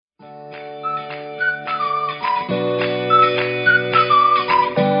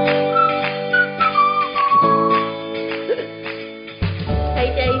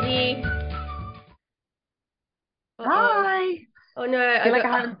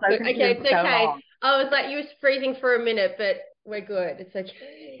spoken to you Okay, in it's so okay. long. I was like, you was freezing for a minute, but we're good. It's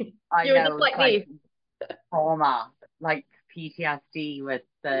okay. I You were just know it's like like this. trauma, like PTSD with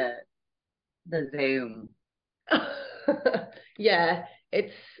the Zoom. Yeah,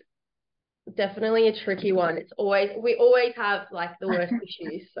 it's definitely a tricky one. We always have like the worst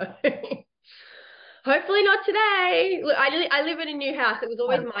issues. So hopefully not today. Look, I live in a new house. It was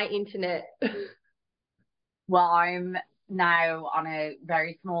always my internet. Well, I'm now on a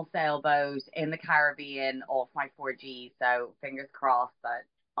very small sailboat in the Caribbean off my 4G, so fingers crossed that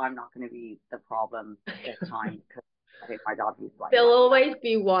I'm not going to be the problem this time because I think my dad used like There'll that. always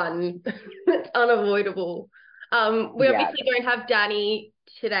be one. It's unavoidable. We Yeah, obviously don't have Danny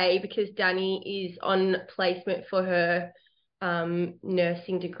today because Danny is on placement for her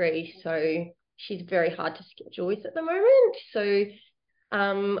nursing degree, so she's very hard to schedule with at the moment. So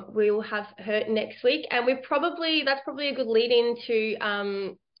we will have her next week, and that's probably a good lead in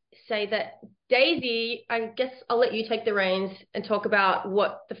to say that Daisy, I guess I'll let you take the reins and talk about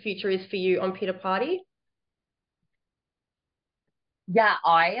what the future is for you on Peter Party. yeah,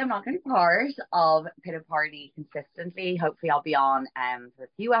 I am not going to be part of Pit a Party consistently. Hopefully, I'll be on for a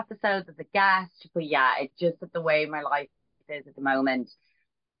few episodes as a guest. But yeah, it's just that the way my life is at the moment,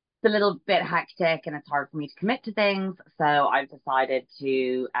 it's a little bit hectic and it's hard for me to commit to things. So I've decided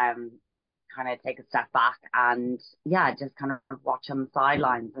to kind of take a step back and yeah, just kind of watch on the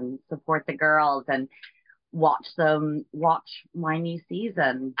sidelines and support the girls and watch my new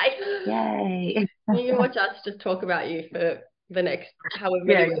season. I Yay. You can watch us just talk about you for the next however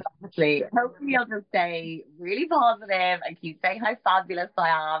Yeah, many weeks. exactly. Hopefully I'll just stay really positive and keep saying how fabulous I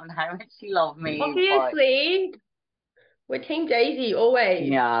am and how much you love me. But Obviously, we're Team Daisy always.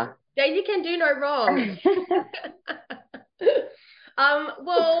 yeah. Daisy can do no wrong.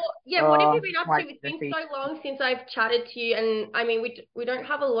 Well, yeah, what have you Oh, been up to? my It's been goodness. so long since I've chatted to you, and I mean, we don't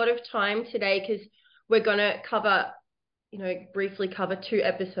have a lot of time today because we're gonna briefly cover 2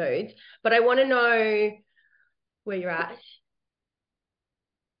 episodes. But I want to know where you're at.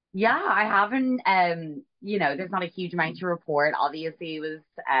 Yeah, I haven't, there's not a huge amount to report. Obviously, it was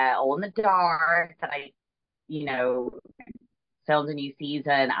all in the dark that I, you know, filmed a new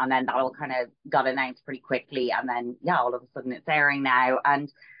season and then that all kind of got announced pretty quickly. And then, yeah, all of a sudden it's airing now. And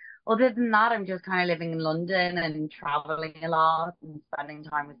other than that, I'm just kind of living in London and traveling a lot and spending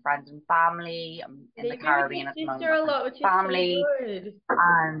time with friends and family. I'm in Yeah, the you've been with your Caribbean at the moment sister with a friends lot, which and is so family. good.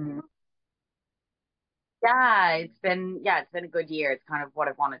 And yeah, it's been a good year. It's kind of what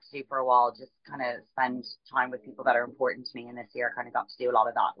I've wanted to do for a while, just kind of spend time with people that are important to me. And this year I kind of got to do a lot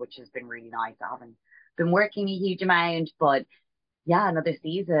of that, which has been really nice. I haven't been working a huge amount, but yeah, another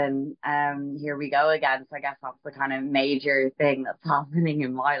season. Here we go again. So I guess that's the kind of major thing that's happening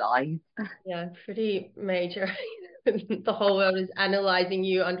in my life. Yeah, pretty major. The whole world is analyzing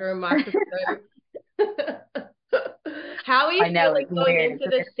you under a microscope. How are you I know feeling it's going weird. into It's a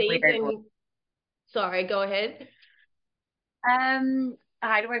the bit of a weird one. season? Sorry, go ahead.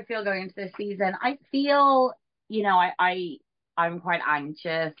 How do I feel going into this season? I feel, I'm quite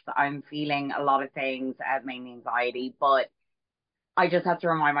anxious. I'm feeling a lot of things, mainly anxiety, but I just have to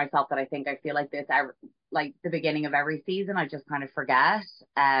remind myself that I think I feel like this like the beginning of every season. I just kind of forget.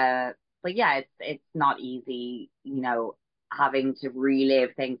 But yeah, it's not easy, having to relive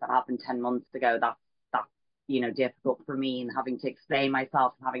things that happened 10 months ago. That's difficult for me and having to explain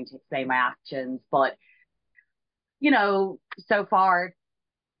myself and having to explain my actions. But so far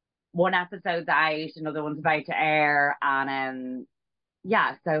one episode's out, another one's about to air, and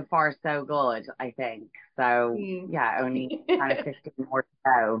yeah, so far so good, I think. So Mm. yeah, only kind of 15 more to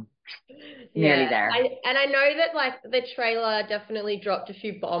go. Yeah, Nearly there. I know that like the trailer definitely dropped a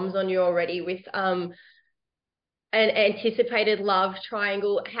few bombs on you already with an anticipated love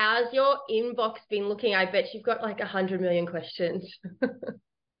triangle. How's your inbox been looking? I bet you've got like 100 million questions.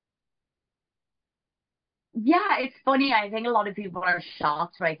 Yeah, it's funny. I think a lot of people are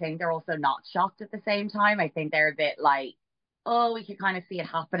shocked, but I think they're also not shocked at the same time. I think they're a bit like, oh, we could kind of see it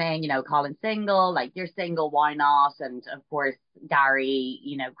happening, Colin's single, like you're single, why not? And of course, Gary,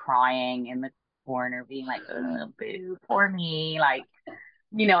 crying in the corner, being like, oh, boo, poor me. Like,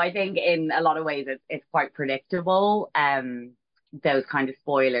 I think in a lot of ways it's quite predictable, those kind of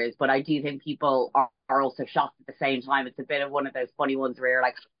spoilers, but I do think people are also shocked at the same time. It's a bit of one of those funny ones where you're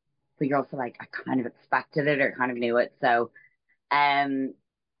like, but you're also like, I kind of expected it or kind of knew it. So um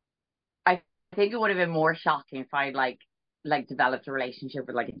I think it would have been more shocking if I'd like developed a relationship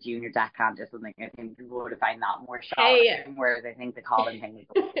with like a junior deckhand or something. I think people would have found that more Hey, shocking, whereas I think the Colin thing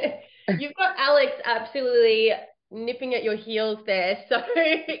was you've got Alex absolutely nipping at your heels there, so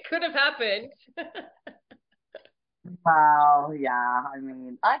it could have happened. Well, yeah, I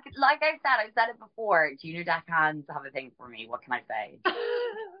mean, like I said, I've said it before, junior deckhands have a thing for me. What can I say?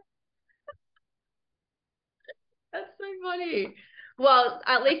 That's so funny. Well,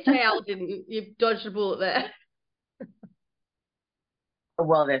 at least JL didn't. You dodged a bullet there.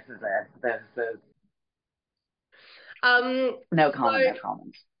 Well, this is it. This is no So comment, no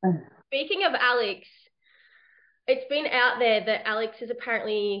comment. speaking of Alex, it's been out there that Alex is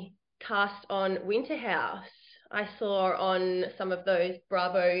apparently cast on Winter House. I saw on some of those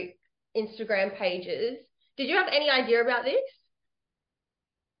Bravo Instagram pages. Did you have any idea about this?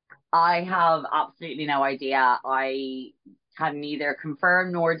 I have absolutely no idea. I can neither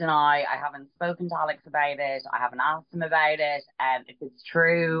confirm nor deny. I haven't spoken to Alex about it. I haven't asked him about it. If it's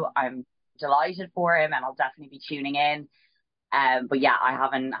true, I'm delighted for him and I'll definitely be tuning in. But yeah, I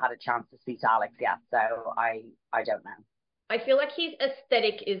haven't had a chance to speak to Alex yet, so I don't know. I feel like his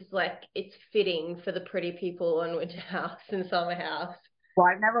aesthetic is like it's fitting for the pretty people on Winter House and Summer House. Well,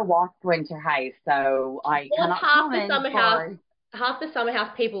 I've never watched Winter House, so I Well, it's cannot comment. But half the Summer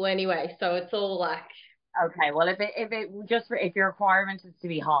House people anyway, so it's all like okay, well, if it just if your requirement is to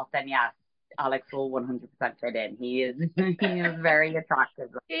be hot, then yes, Alex will 100% fit in. He is he is very attractive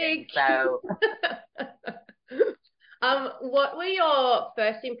looking. big. So What were your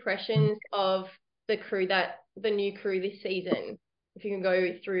first impressions of the new crew this season? If you can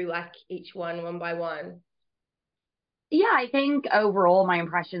go through like each one by one. yeah, I think overall my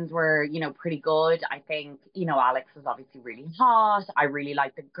impressions were, pretty good. I think, Alex was obviously really hot. I really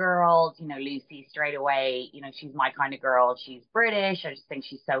like the girls, Lucy straight away, she's my kind of girl. She's British. I just think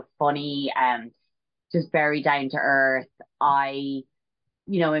she's so funny and just very down to earth. I,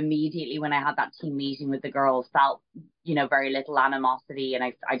 immediately when I had that team meeting with the girls felt, very little animosity and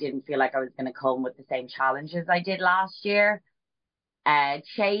I didn't feel like I was going to come with the same challenges I did last year.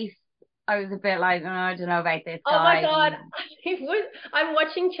 Chase, I was a bit like, oh, I don't know about this Oh my guy. God. I'm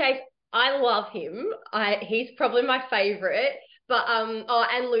watching Chase. I love him. He's probably my favorite. But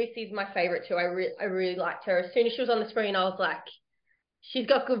and Lucy's my favorite too. I really liked her. As soon as she was on the screen, I was like, she's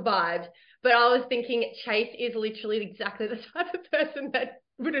got good vibes. But I was thinking Chase is literally exactly the type of person that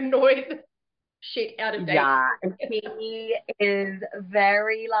would annoy the shit out of Dave. Yeah, he is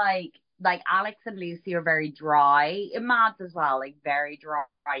very like Alex and Lucy are very dry. And Mads as well, like very dry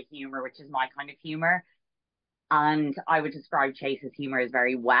humor, which is my kind of humor. And I would describe Chase's humor as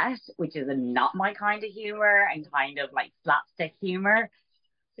very wet, which is not my kind of humor and kind of like slapstick humor.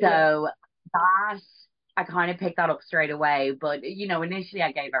 Yeah. So that I kind of picked that up straight away. But initially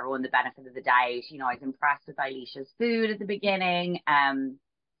I gave everyone the benefit of the doubt. I was impressed with Alicia's food at the beginning.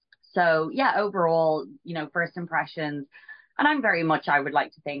 So yeah, overall, first impressions, and I'm very much, I would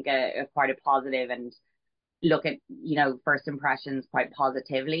like to think quite a positive and look at, first impressions quite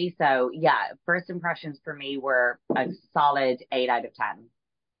positively. So yeah, first impressions for me were a solid 8 out of 10.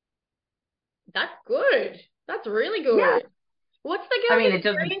 That's good. That's really Yeah. good. What's the I girl's mean, it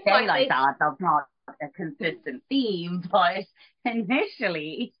doesn't experience stay like like this that. That's not a consistent theme, but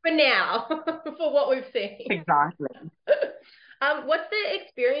initially, for now, for what we've seen? exactly. What's the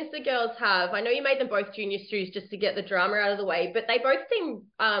experience the girls have? I know you made them both junior stews just to get the drama out of the way, but they both seem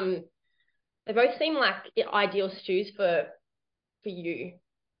like ideal stews for you.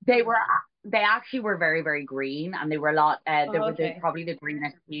 They were they actually were very, very green and they were a lot they Oh, were okay. probably the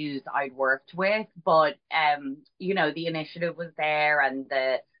greenest views I'd worked with. But the initiative was there and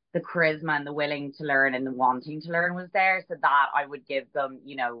the charisma and the willing to learn and the wanting to learn was there. So that I would give them,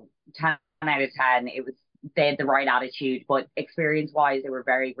 10 out of 10. It was they had the right attitude, but experience wise they were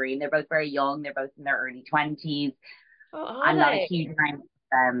very green. They're both very young, they're both in their early 20s Oh, are and not a they? huge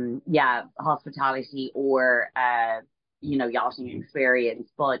amount hospitality or yachting experience.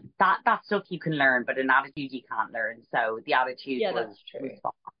 But that stuff you can learn, but an attitude you can't learn. So the attitude Yeah, was that's was true.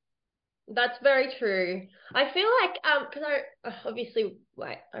 fine. That's very true. I feel like because I obviously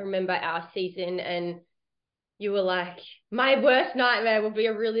like I remember our season and you were like, my worst nightmare would be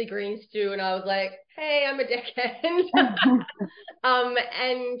a really green stew, and I was like, hey, I'm a deckhand.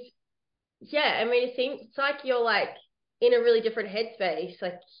 And yeah, I mean, it's like you're like in a really different headspace,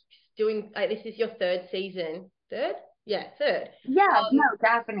 like doing like this is your third season. Third? Yeah, third. Yeah, no, Um,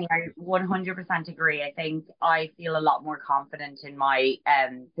 definitely. I 100% agree. I think I feel a lot more confident in my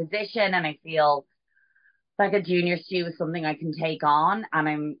position and I feel like a junior stew is something I can take on and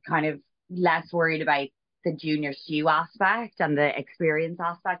I'm kind of less worried about the junior stew aspect and the experience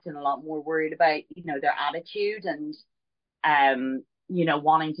aspect and a lot more worried about, their attitude and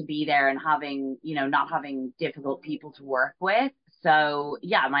wanting to be there and having, not having difficult people to work with. So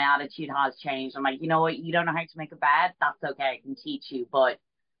yeah, my attitude has changed. I'm like, you know what, you don't know how to make a bed, that's okay, I can teach you. But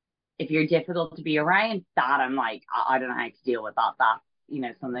if you're difficult to be around, that I'm like, I don't know how to deal with that. That's,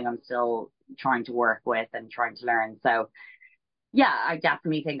 something I'm still trying to work with and trying to learn. So yeah, I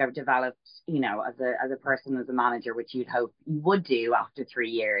definitely think I've developed, as a person, as a manager, which you'd hope you would do after 3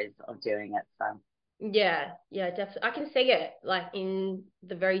 years of doing it. So Yeah, yeah, definitely. I can see it like in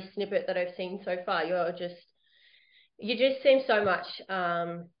the very snippet that I've seen so far. You just seem so much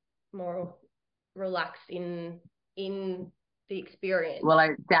more relaxed in the experience. well, I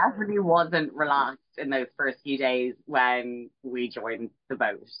definitely wasn't relaxed in those first few days when we joined the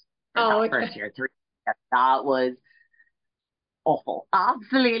boat for Oh, that first okay. year. That was awful,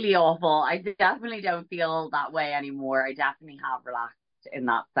 absolutely awful. I definitely don't feel that way anymore. I definitely have relaxed in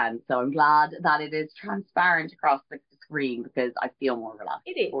that sense. So I'm glad that it is transparent across the screen because I feel more relaxed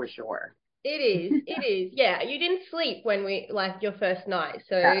It is. for sure. It is. It is. Yeah, you didn't sleep when we like your first night.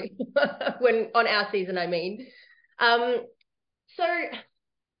 Yeah. So when on our season, I mean. Um, so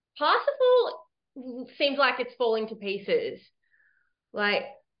Parsifal seems like it's falling to pieces. Like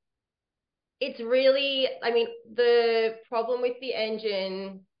it's really, I mean, the problem with the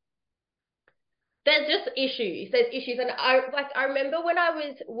engine, there's just issues. There's issues. And I remember when I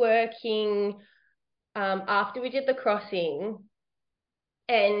was working after we did the crossing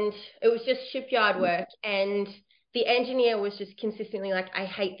and it was just shipyard work and the engineer was just consistently like, I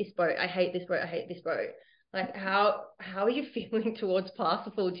hate this boat, I hate this boat, I hate this boat. Like how are you feeling towards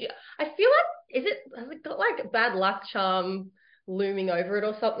Parsifal? I feel like has it got like bad luck charm looming over it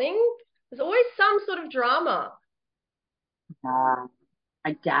or something? There's always some sort of drama. Uh,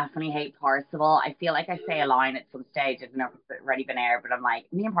 I definitely hate Parsival. I feel like I say a line at some stage. I don't know if it's already been aired, but I'm like,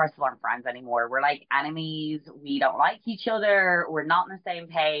 me and Parsival aren't friends anymore. We're like enemies. We don't like each other. We're not on the same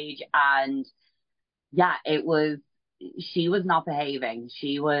page. And yeah, she was not behaving.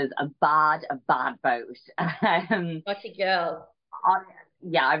 She was a bad boat. Um, Like a girl. I,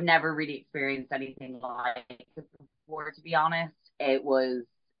 yeah, I've never really experienced anything like it before, to be honest. It was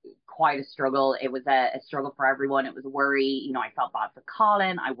quite a struggle. It was a struggle for everyone. It was a worry. I felt bad for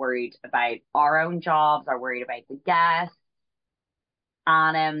Colin. I worried about our own jobs. I worried about the guests.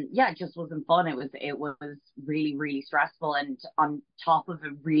 And yeah, it just wasn't fun. It was really, really stressful. And on top of a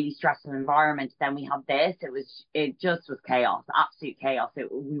really stressful environment, then we had this. It just was chaos, absolute chaos.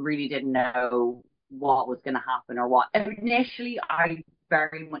 We really didn't know what was going to happen or what. Initially, I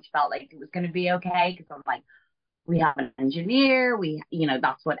very much felt like it was going to be okay because I'm like, we have an engineer.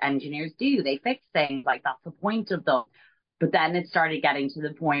 That's what engineers do. They fix things. Like that's the point of them. But then it started getting to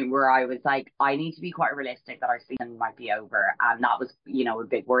the point where I was like, I need to be quite realistic that our season might be over. And that was, a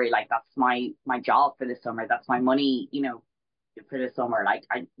big worry. Like that's my job for the summer. That's my money, for the summer. Like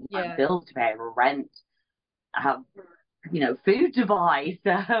I have Yeah. bills to pay, rent, I have, food to buy.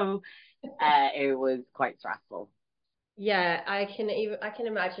 So it was quite stressful. Yeah, I can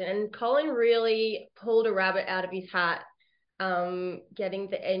imagine. And Colin really pulled a rabbit out of his hat, getting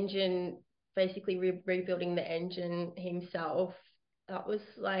the engine, basically rebuilding the engine himself. That was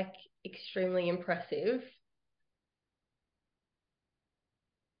like extremely impressive.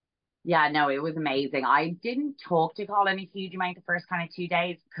 Yeah, no, it was amazing. I didn't talk to Colin a huge amount the first kind of 2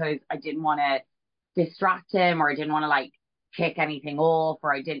 days because I didn't want to distract him or I didn't want to like kick anything off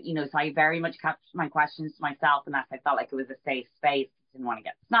or I didn't, so I very much kept my questions to myself unless I felt like it was a safe space. Didn't want to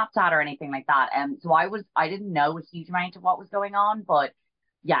get snapped at or anything like that. And so I didn't know a huge amount of what was going on, but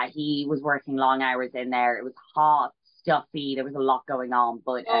yeah, he was working long hours in there. It was hot, stuffy. There was a lot going on,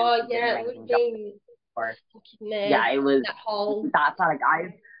 but Oh he did an yeah, it would have amazing job. been For stuck in there, Yeah, it was. that hole. That's not like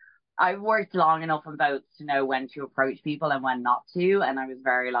I've worked long enough on boats to know when to approach people and when not to. And I was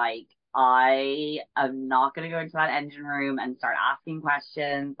very like, I am not going to go into that engine room and start asking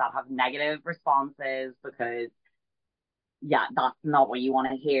questions that have negative responses because, yeah, that's not what you want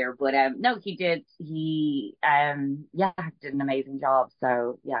to hear. But no, he did. Yeah, did an amazing job.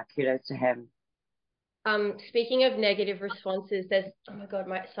 So yeah, kudos to him. Speaking of negative responses, there's oh my god,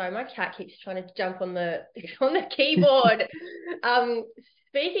 my cat keeps trying to jump on the on the keyboard. Um,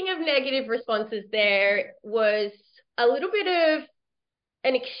 Speaking of negative responses, there was a little bit of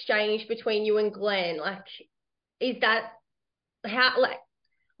an exchange between you and Glenn. Like, is that how like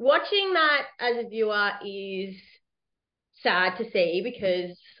watching that as a viewer is sad to see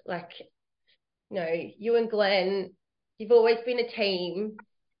because like you and Glenn, you've always been a team.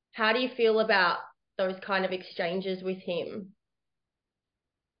 How do you feel about those kind of exchanges with him?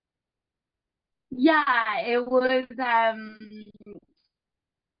 Yeah, it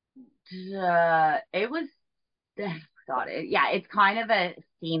was God, yeah, it's kind of a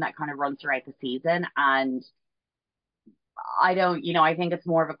scene that kind of runs throughout the season, and I don't, I think it's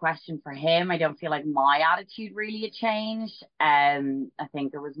more of a question for him. I don't feel like my attitude really had changed. I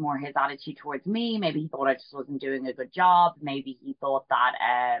think it was more his attitude towards me. Maybe he thought I just wasn't doing a good job. Maybe he thought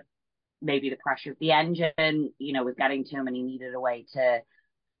that maybe the pressure of the engine, was getting to him and he needed a way to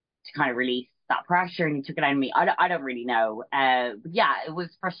kind of release that pressure and he took it out of me. I don't really know. But yeah, it was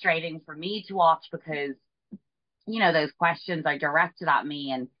frustrating for me to watch because, those questions are directed at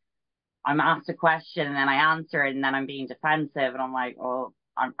me and I'm asked a question and then I answer it and then I'm being defensive and I'm like, oh,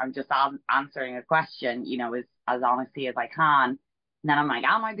 I'm just answering a question, as honestly as I can. And then I'm like,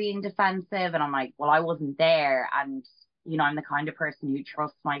 am I being defensive? And I'm like, well, I wasn't there. And, I'm the kind of person who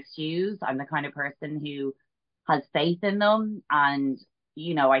trusts my stews. I'm the kind of person who has faith in them. And,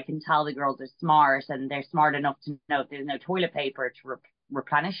 I can tell the girls are smart and they're smart enough to know if there's no toilet paper to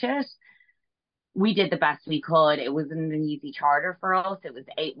replenish it. We did the best we could. It wasn't an easy charter for us. It was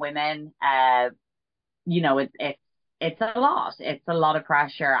 8 women. It's a lot. It's a lot of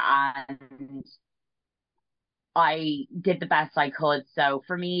pressure, and I did the best I could. So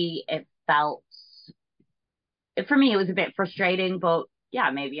for me, it was a bit frustrating, but yeah,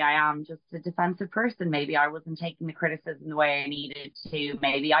 maybe I am just a defensive person. Maybe I wasn't taking the criticism the way I needed to.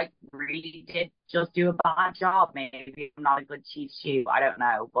 Maybe I really did just do a bad job. Maybe I'm not a good chief stew. I don't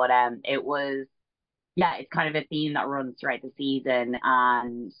know, but it was yeah, it's kind of a theme that runs throughout the season,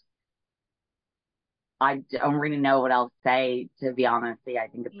 and I don't really know what else to say, to be honest. I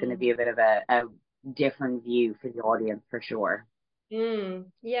think it's going to be a bit of a different view for the audience for sure.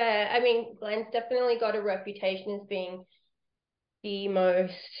 Yeah, I mean, Glenn's definitely got a reputation as being the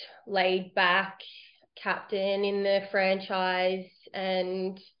most laid back captain in the franchise.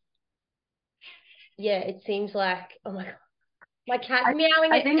 And yeah, it seems like, oh my God, my cat's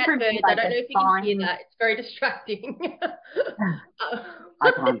meowing I think at for birds. me, I like don't know it's if you can hear fine. that. It's very distracting.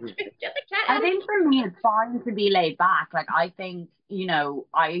 I can't. Get the cat I out of think for me, it's fine to be laid back. Like I think,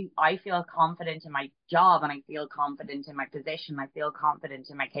 I feel confident in my job and I feel confident in my position. I feel confident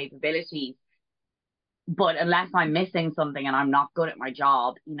in my capabilities. But unless I'm missing something and I'm not good at my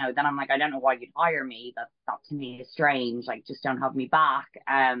job, then I'm like, I don't know why you'd hire me. That to me is strange. Like, just don't have me back.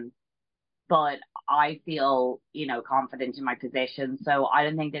 But I feel, confident in my position. So I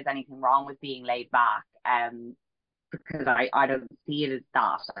don't think there's anything wrong with being laid back. Because I don't see it as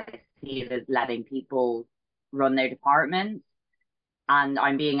that. I see it as letting people run their departments. And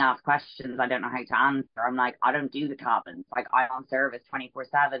I'm being asked questions I don't know how to answer. I'm like, I don't do the cabins. Like, I'm on service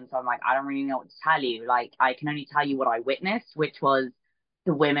 24/7. So I'm like, I don't really know what to tell you. Like, I can only tell you what I witnessed, which was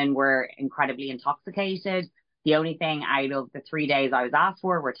the women were incredibly intoxicated. The only thing out of the 3 days I was asked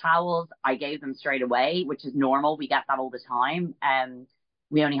for were towels. I gave them straight away, which is normal. We get that all the time.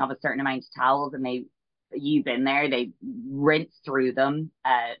 We only have a certain amount of towels and you've been there, they rinse through them,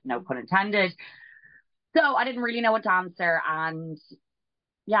 no pun intended. So I didn't really know what to answer. And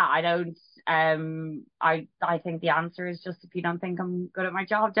yeah, I don't. I think the answer is just if you don't think I'm good at my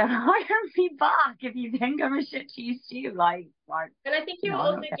job, don't hire me back. If you think I'm a shit cheese stew, And I think you were I'm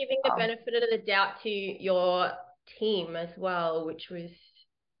also not getting giving the involved. benefit of the doubt to your team as well, which was,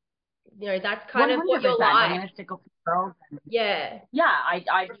 that's kind of what you're 100%. I'm like. gonna stick up for the girls. Yeah. Yeah, I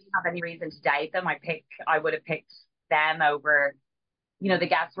didn't have any reason to doubt them. I would have picked them over. The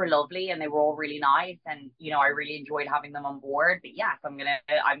guests were lovely and they were all really nice and I really enjoyed having them on board. But yes, I'm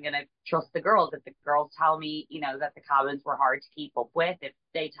gonna trust the girls. If the girls tell me, that the cabins were hard to keep up with, if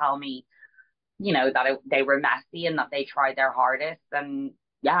they tell me, that they were messy and that they tried their hardest, then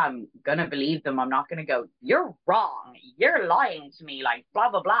yeah, I'm gonna believe them. I'm not gonna go, you're wrong, you're lying to me, like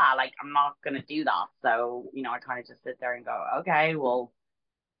blah blah blah. Like I'm not gonna do that. So, I kind of just sit there and go, okay, well,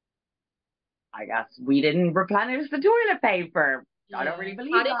 I guess we didn't replenish the toilet paper. I don't Yeah. really How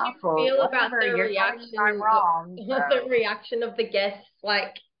believe did you that, but feel about whatever. the You're telling me I'm reaction wrong. of the So reaction of the guests?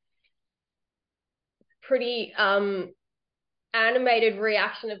 Like pretty animated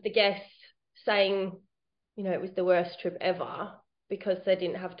reaction of the guests saying, it was the worst trip ever because they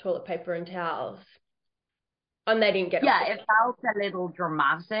didn't have toilet paper and towels. And they didn't get off yeah, the it felt a little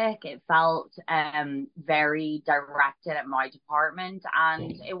dramatic. It felt very directed at my department,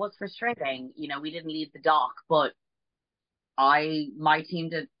 and it was frustrating. We didn't leave the dock, but my team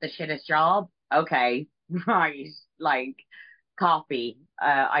did the shittest job. Okay, right, like copy.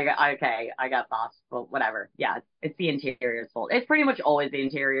 Okay, I got that, but whatever. Yeah, it's the interior's fault. It's pretty much always the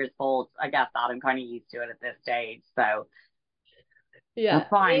interior's fault. I get that. I'm kind of used to it at this stage, so Yeah. it's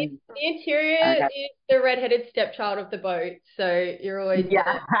fine. The interior Okay. is the redheaded stepchild of the boat, so you're always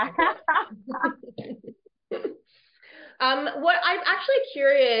Yeah. what I'm actually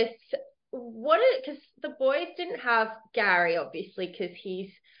curious, because the boys didn't have Gary, obviously, because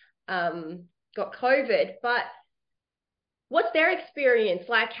he's got COVID, but what's their experience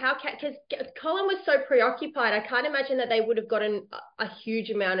like? How can, because Colin was so preoccupied, I can't imagine that they would have gotten a huge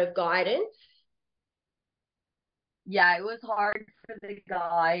amount of guidance. Yeah, it was hard for the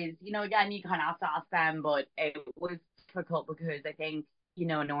guys. Again, you kind of have to ask them, but it was difficult because I think,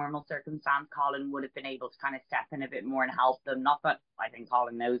 a normal circumstance, Colin would have been able to kind of step in a bit more and help them. Not that I think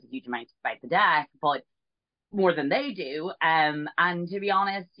Colin knows a huge amount about the deck, but more than they do. And to be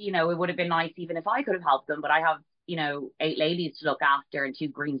honest, it would have been nice even if I could have helped them, but I have, 8 ladies to look after and 2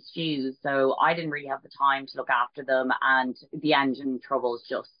 green stews. So I didn't really have the time to look after them. And the engine troubles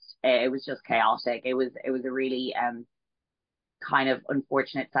it was just chaotic. It was a really kind of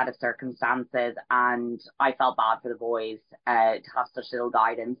unfortunate set of circumstances, and I felt bad for the boys to have such little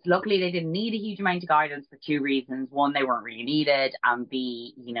guidance. Luckily, they didn't need a huge amount of guidance for 2 reasons: one, they weren't really needed, and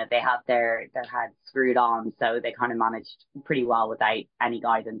B, they had their heads screwed on, so they kind of managed pretty well without any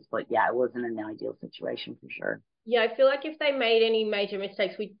guidance. But yeah, it wasn't an ideal situation for sure. Yeah, I feel like if they made any major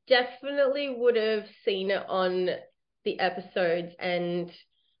mistakes, we definitely would have seen it on the episodes. And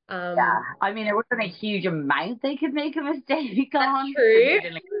Yeah, I mean, it wasn't a huge amount they could make a mistake that's on because true. they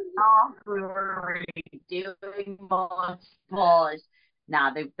didn't off. We were really doing much, but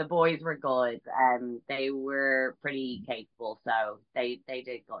nah, the boys were good. They were pretty capable, so they did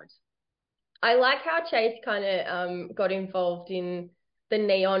good. I like how Chase kind of got involved in the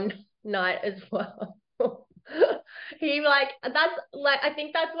neon night as well. He like that's like I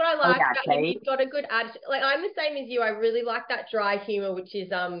think that's what I Oh like yeah, about him. Kate. He's got a good attitude. Like I'm the same as you. I really like that dry humor, which is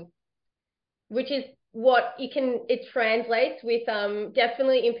what you can it translates with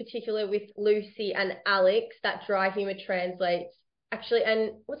definitely in particular with Lucy and Alex. That dry humor translates actually.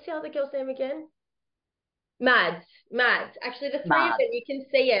 And what's the other girl's name again? Mads. Actually, the three of Mad. them, you can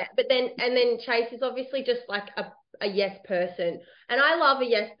see it. But then Chase is obviously just like a yes person. And I love a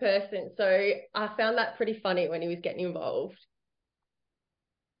yes person. So I found that pretty funny when he was getting involved.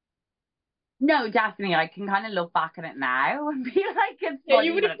 No, definitely. I can kind of look back at it now and be like, it's Yeah,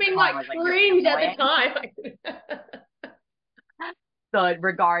 you funny, would but have at the been time like I was like, you're cringe at the annoying. time. So in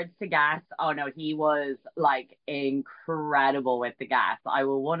regards to gas, oh no, he was like incredible with the gas. I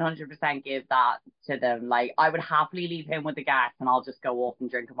will 100% give that to them. Like I would happily leave him with the gas and I'll just go off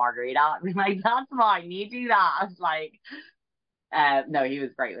and drink a margarita. Like that's fine. You do that. Like no, he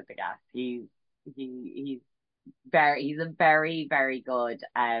was great with the gas. He's he's a very, very good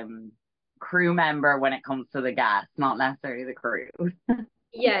crew member when it comes to the gas, not necessarily the crew.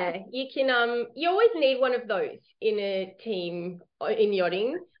 Yeah, you can you always need one of those in a team in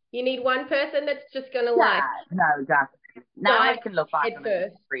yachting. You need one person that's just gonna like Yeah, no, definitely. Now dive I can look back head and I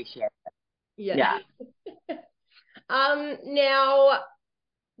first. appreciate it. Yeah. Yeah. Now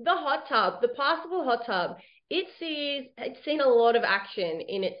the hot tub, the passable hot tub, it's seen a lot of action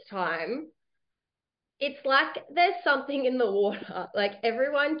in its time. It's like there's something in the water. Like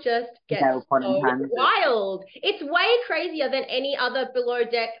everyone just gets No pun so intended. wild. It's way crazier than any other below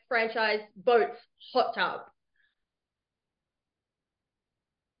deck franchise boat's hot tub.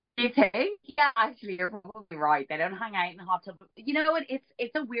 You think? Yeah, actually, you're probably right. They don't hang out in the hot tub. But you know what?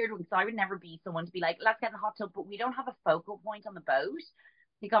 It's a weird one because I would never be someone to be like, let's get in the hot tub, but we don't have a focal point on the boat.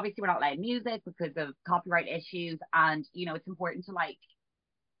 Like obviously we're not allowed music because of copyright issues, and it's important to like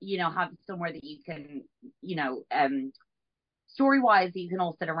have somewhere that you can story wise you can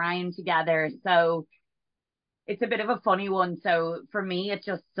all sit around together. So it's a bit of a funny one. So for me, it's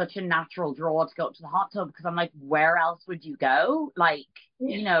just such a natural draw to go up to the hot tub because I'm like, where else would you go? Like,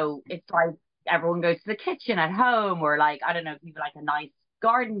 it's like everyone goes to the kitchen at home, or like, I don't know, if you've like a nice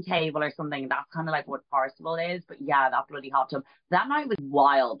garden table or something. That's kind of like what Parsival is. But yeah, that bloody hot tub. That night was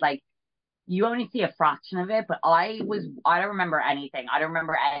wild. Like, you only see a fraction of it, but I don't remember anything. I don't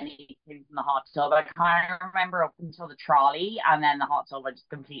remember anything from the hot tub. I kind of remember up until the trolley, and then the hot tub I just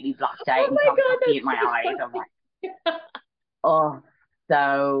completely blacked out Oh and my can't God, see it in my that's eyes. so I'm like, funny. oh,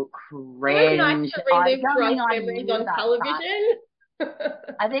 so It was nice cringe. to I relive don't think drunk I memories knew on that. television.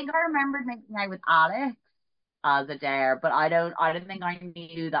 I think I remembered making out with Alex as a dare, but I don't think I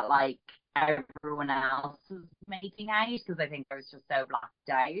knew that like everyone else was making out because I think I was just so blacked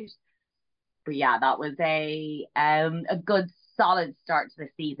out. But yeah, that was a good solid start to the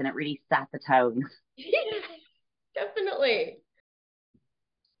season. It really set the tone. Definitely.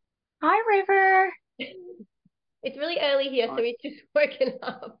 Hi, River. It's really early here, so he's just woken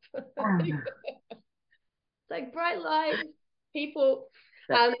up. It's like bright lights, people.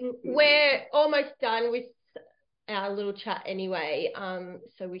 We're almost done with our little chat anyway.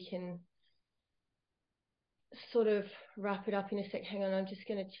 So we can sort of wrap it up in a sec. Hang on, I'm just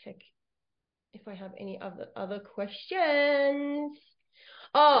gonna check if I have any other questions.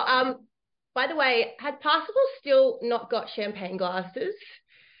 Oh, By the way, had Parsival still not got champagne glasses?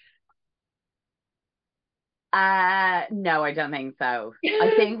 No, I don't think so.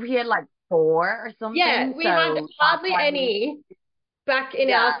 I think we had like four or Yeah, something. we had So that's hardly why we, any back in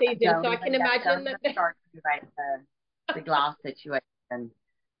our yeah, season, so I can don't imagine even that. start to about the glass situation.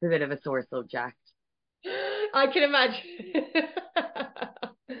 It's a bit of a sore subject. I can imagine.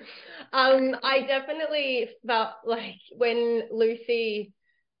 I definitely felt like when Lucy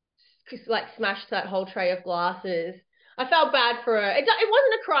like smashed that whole tray of glasses, I felt bad for her. It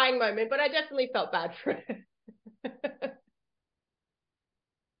wasn't a crying moment, but I definitely felt bad for her.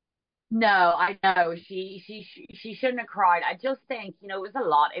 No, I know she shouldn't have cried. I just think, it was a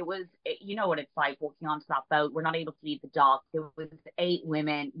lot. You know what it's like walking onto that boat. We're not able to leave the dock. There was 8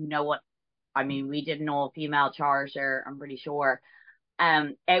 women. You know what? I mean, we didn't know a female charger, I'm pretty sure.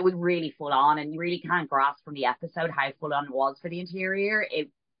 It was really full on, and you really can't grasp from the episode how full on it was for the interior.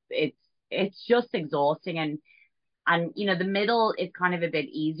 It's it's just exhausting, and the middle is kind of a bit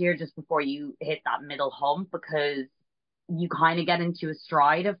easier just before you hit that middle hump because you kind of get into a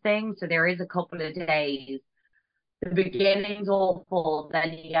stride of things. So there is a couple of days. The beginning's awful,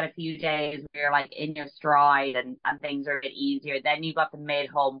 then you get a few days where you're like in your stride and things are a bit easier. Then you got the mid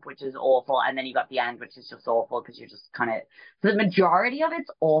hump, which is awful, and then you got the end, which is just awful because you're just kind of so the majority of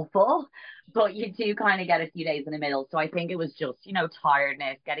it's awful, but you do kind of get a few days in the middle. So I think it was just,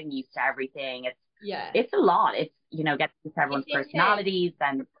 tiredness, getting used to everything. Yeah, It's a lot. It's, getting used to it's everyone's intense. personalities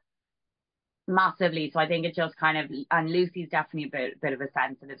and massively. So I think it just kind of and Lucy's definitely a bit of a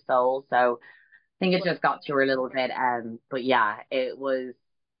sensitive soul. So I think it just got to her a little bit. But yeah, it was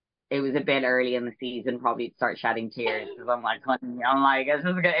a bit early in the season probably to start shedding tears because I'm like, honey, I'm like,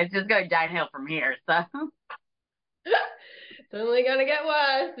 it's just going downhill from here. So It's only gonna get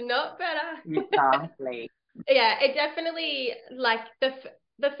worse, not better. exactly. Yeah, it definitely like the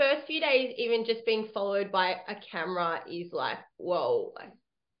first few days, even just being followed by a camera is like, whoa, like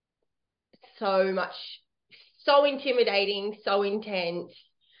so much, so intimidating, so intense.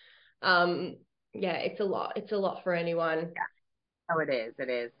 Um, yeah, it's a lot. It's a lot for anyone. Yeah. So it is. It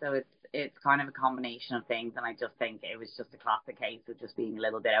is. So it's kind of a combination of things, and I just think it was just a classic case of just being a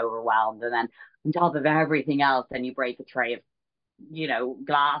little bit overwhelmed, and then on top of everything else, then you break a tray of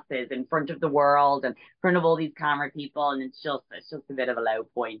glasses in front of the world and in front of all these camera people, and it's just a bit of a low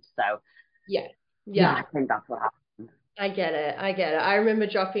point. So Yeah, yeah, yeah, I think that's what happened. I get it. I get it. I remember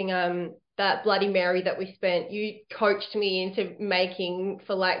dropping that Bloody Mary that we spent. You coached me into making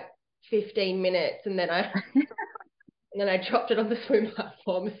for like 15 minutes, and then I dropped it on the swim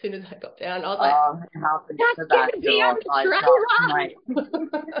platform as soon as I got down. I was like, Oh, it happened that's to the best gonna of be on us. the I dropped my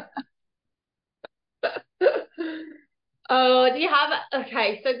trailer. Oh, do you have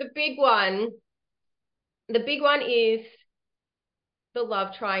okay, so the big one is the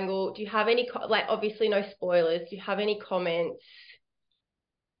love triangle. Do you have any like obviously no spoilers. Do you have any comments,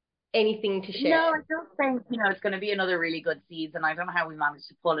 anything to No, share? I just think, it's going to be another really good season. I don't know how we managed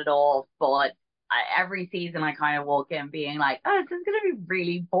to pull it off, but every season I kind of walk in being like, oh, this is going to be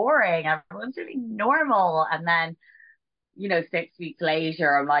really boring. Everyone's really normal. And then, 6 weeks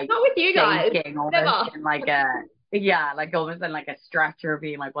later, I'm like Not with you guys. shaking almost Never. in like yeah, like almost in like a stretcher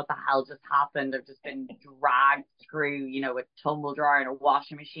being like, what the hell just happened? I've just been dragged through, a tumble dryer and a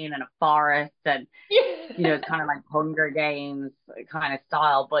washing machine and a forest. And, it's kind of like Hunger Games kind of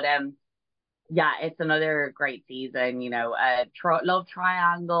style. But, yeah, it's another great season, love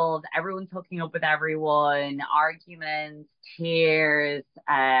triangles, everyone's hooking up with everyone, arguments, tears,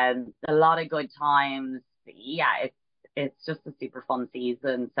 a lot of good times. Yeah, it's just a super fun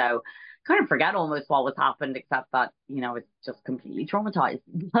season. So kind of forget almost what was happened, except that, it's just completely traumatized.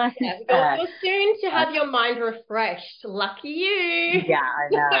 But, Yeah, you're soon to have your mind refreshed. Lucky you. yeah, I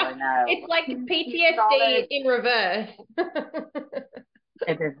know, I know. It's like Two solid PTSD in reverse.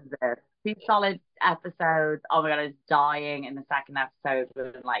 This is it. 2 solid episodes. Oh my god, I was dying in the second episode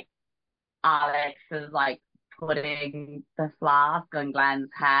when like Alex was like putting the flask on Glenn's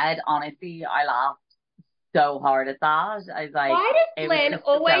head. Honestly, I laughed so hard at that. I was like, Why does it was Glenn just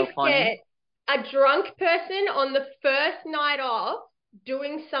always so funny. get a drunk person on the first night off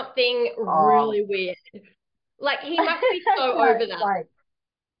doing something Oh, really weird? Like he must be so yeah, over it's that. like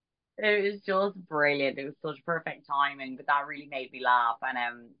it was just brilliant. It was such perfect timing, but that really made me laugh.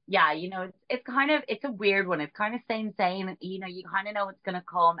 And yeah, it's kind of it's a weird one. It's kind of same. You kind of know it's gonna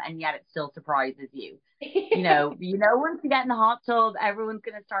come, and yet it still surprises you. Once you get in the hot tub, everyone's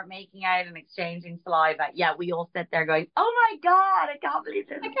gonna start making out and exchanging saliva. Yeah, we all sit there going, "Oh my God, I can't believe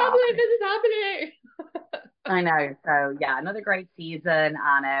this I is can't believe happening." this is happening. I know. So yeah, another great season,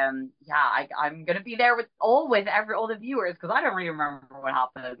 and yeah, I'm gonna be there with all the viewers because I don't really remember what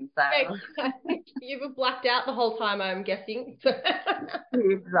happened. So You were blacked out the whole time, I'm guessing.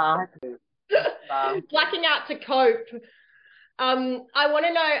 exactly, exactly. Blacking out to cope. I want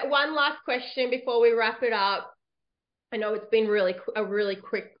to know one last question before we wrap it up. I know it's been a really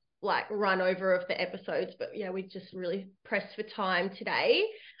quick like run over of the episodes, but yeah, we just really pressed for time today.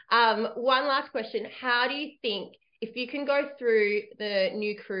 One last question. How do you think, if you can go through the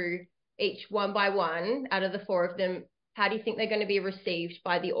new crew each one by one out of the four of them, how do you think they're going to be received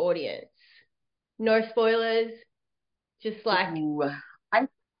by the audience? No spoilers, just like, Ooh, I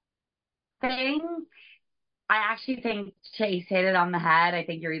think I actually think Chase hit it on the head. I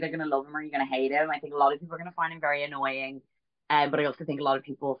think you're either gonna love him or you're gonna hate him. I think a lot of people are gonna find him very annoying, but I also think a lot of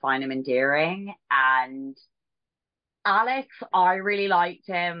people will find him endearing. And Alex, I really liked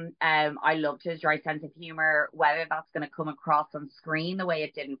him. I loved his dry sense of humor. Whether that's going to come across on screen the way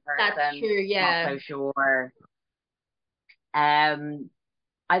it did in that's person, true, not yeah. so sure. Um,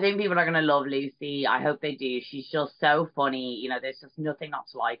 I think people are going to love Lucy. I hope they do. She's just so funny. There's just nothing not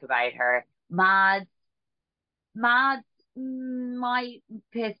to like about her. Mads might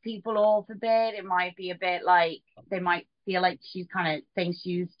piss people off a bit. It might be a bit like they might feel like she's kind of thinks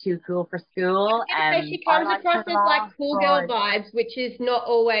she's too cool for school. So she I comes liked across her a as like lot, cool girl but vibes, which is not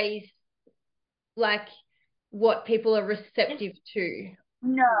always like what people are receptive to.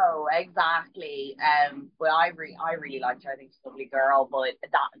 no, exactly. Well, I really liked her. I think she's a lovely girl, but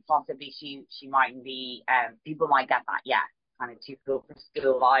that possibly she mightn't be. People might get that, yeah, kind of too cool for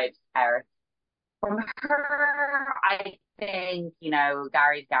school vibes. From her, I think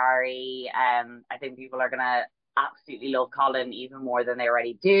Gary's Gary. I think people are gonna absolutely love Colin even more than they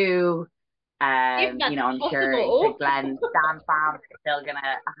already do. If that's I'm sure the possible. Glenn Stan fam are still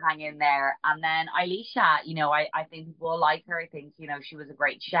gonna hang in there. And then Elisha, I think people will like her. I think, she was a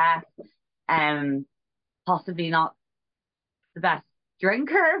great chef. Um, Possibly not the best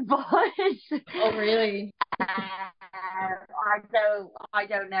drinker, but Oh, really? I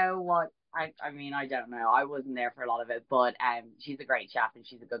don't know what I mean, I don't know. I wasn't there for a lot of it, but she's a great chef and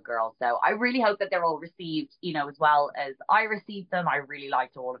she's a good girl. So I really hope that they're all received, as well as I received them. I really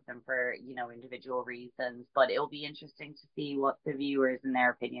liked all of them for, individual reasons, but it'll be interesting to see what the viewers and their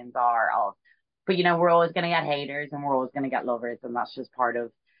opinions are of. But we're always gonna get haters and we're always gonna get lovers, and that's just part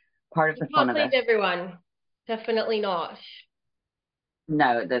of You the fun can't of please it. everyone. Definitely not.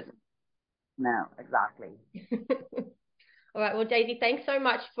 No, there's no, exactly. All right. Well, Daisy, thanks so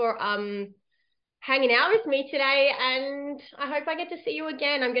much for hanging out with me today, and I hope I get to see you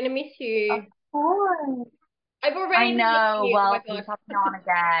again. I'm gonna miss Of you. course. I've I already been missing know. you. Oh my Well, God. please have me on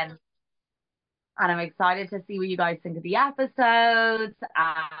again. And I'm excited to see what you guys think of the episodes.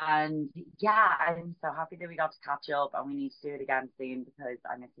 And yeah, I'm so happy that we got to catch up, and we need to do it again soon because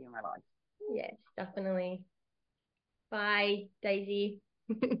I miss you in my life. Yes, definitely. Bye, Daisy.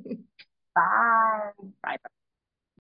 Bye.